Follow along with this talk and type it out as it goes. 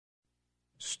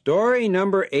Story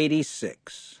number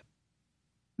 86.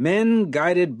 Men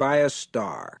Guided by a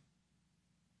Star.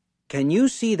 Can you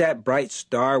see that bright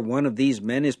star one of these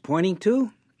men is pointing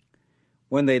to?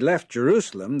 When they left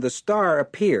Jerusalem, the star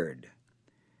appeared.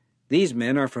 These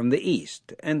men are from the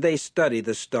east, and they study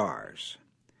the stars.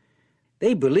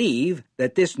 They believe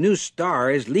that this new star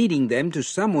is leading them to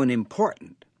someone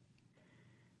important.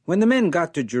 When the men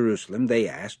got to Jerusalem, they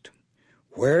asked,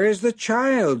 "Where is the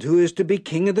child who is to be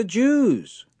king of the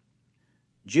Jews?"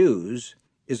 Jews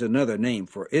is another name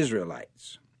for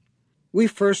Israelites. "We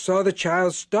first saw the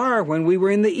child's star when we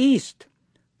were in the east,"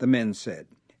 the men said,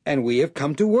 "and we have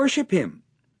come to worship him."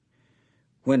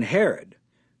 When Herod,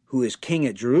 who is king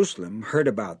at Jerusalem, heard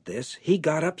about this, he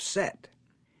got upset.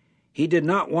 He did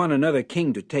not want another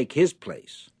king to take his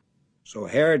place. So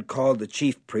Herod called the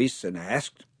chief priests and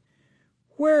asked,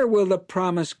 "Where will the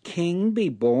promised king be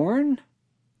born?"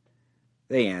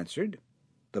 They answered,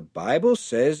 "The Bible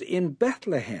says in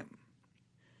Bethlehem."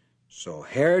 So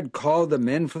Herod called the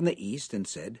men from the east and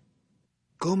said,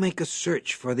 "Go make a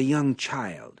search for the young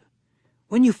child.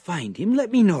 When you find him,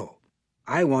 let me know.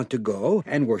 I want to go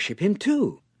and worship him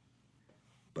too."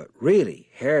 But really,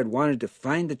 Herod wanted to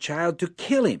find the child to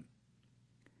kill him.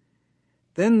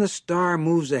 Then the star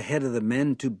moves ahead of the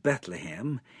men to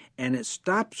Bethlehem, and it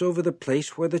stops over the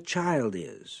place where the child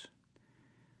is.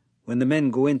 When the men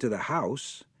go into the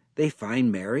house, they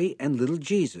find Mary and little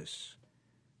Jesus.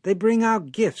 They bring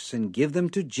out gifts and give them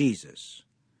to Jesus.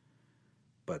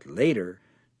 But later,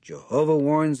 Jehovah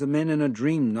warns the men in a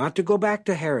dream not to go back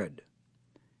to Herod.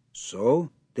 So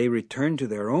they return to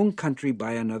their own country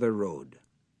by another road.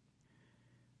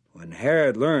 When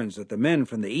Herod learns that the men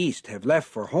from the east have left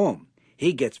for home,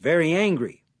 he gets very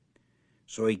angry.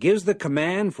 So he gives the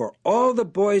command for all the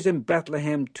boys in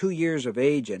Bethlehem 2 years of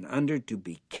age and under to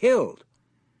be killed.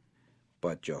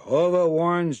 But Jehovah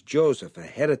warns Joseph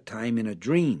ahead of time in a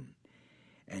dream,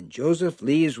 and Joseph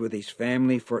leaves with his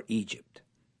family for Egypt.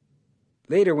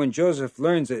 Later, when Joseph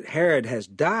learns that Herod has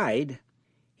died,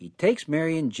 he takes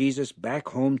Mary and Jesus back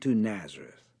home to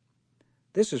Nazareth.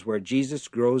 This is where Jesus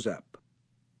grows up.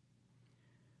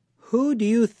 Who do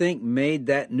you think made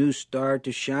that new star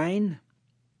to shine?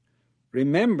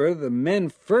 Remember, the men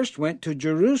first went to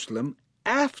Jerusalem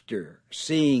after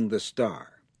seeing the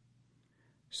star.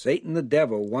 Satan the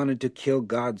devil wanted to kill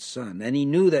God's son, and he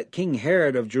knew that King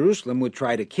Herod of Jerusalem would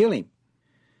try to kill him.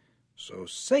 So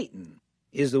Satan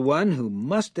is the one who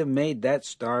must have made that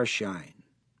star shine.